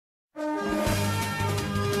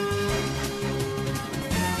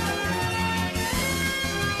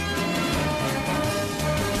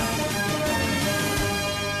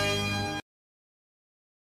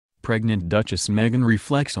pregnant Duchess Meghan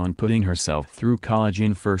reflects on putting herself through college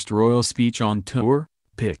in first royal speech on tour.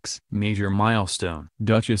 Pics. Major milestone.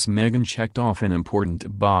 Duchess Meghan checked off an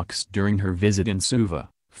important box during her visit in Suva,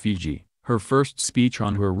 Fiji, her first speech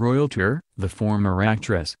on her royal tour. The former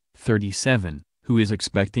actress, 37, who is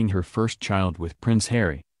expecting her first child with Prince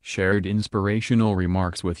Harry, shared inspirational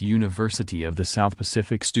remarks with University of the South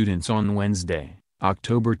Pacific students on Wednesday,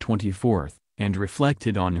 October 24, and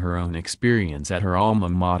reflected on her own experience at her alma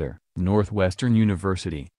mater, Northwestern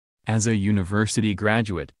University. As a university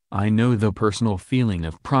graduate, I know the personal feeling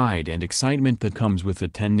of pride and excitement that comes with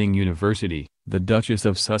attending university, the Duchess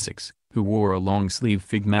of Sussex, who wore a long-sleeve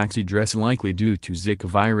fig maxi dress likely due to Zika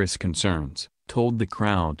virus concerns, told the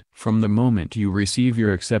crowd. From the moment you receive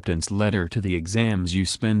your acceptance letter to the exams you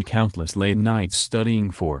spend countless late nights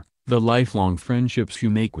studying for, the lifelong friendships you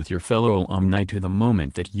make with your fellow alumni to the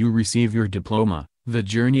moment that you receive your diploma, the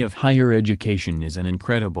journey of higher education is an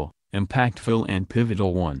incredible, impactful and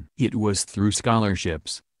pivotal one. It was through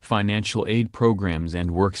scholarships, financial aid programs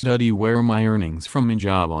and work-study where my earnings from a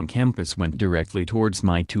job on campus went directly towards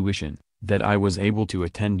my tuition, that I was able to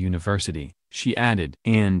attend university, she added.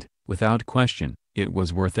 And, without question, it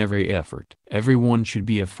was worth every effort. Everyone should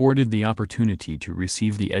be afforded the opportunity to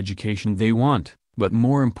receive the education they want, but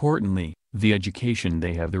more importantly, the education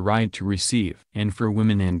they have the right to receive. And for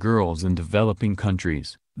women and girls in developing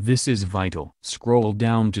countries, this is vital. Scroll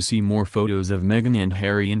down to see more photos of Meghan and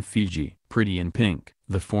Harry in Fiji. Pretty in pink.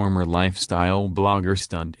 The former lifestyle blogger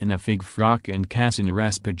stunned in a fig frock and Cassin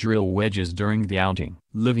espadrille wedges during the outing.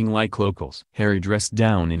 Living like locals. Harry dressed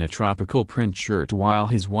down in a tropical print shirt while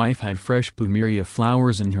his wife had fresh plumeria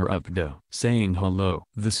flowers in her updo. Saying hello.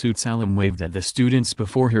 The suit's alum waved at the students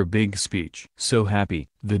before her big speech. So happy.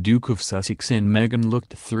 The Duke of Sussex and Meghan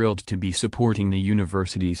looked thrilled to be supporting the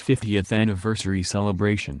university's 50th anniversary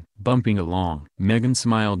celebration. Bumping along. Meghan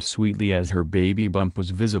smiled sweetly as her baby bump was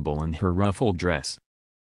visible in her ruffled dress.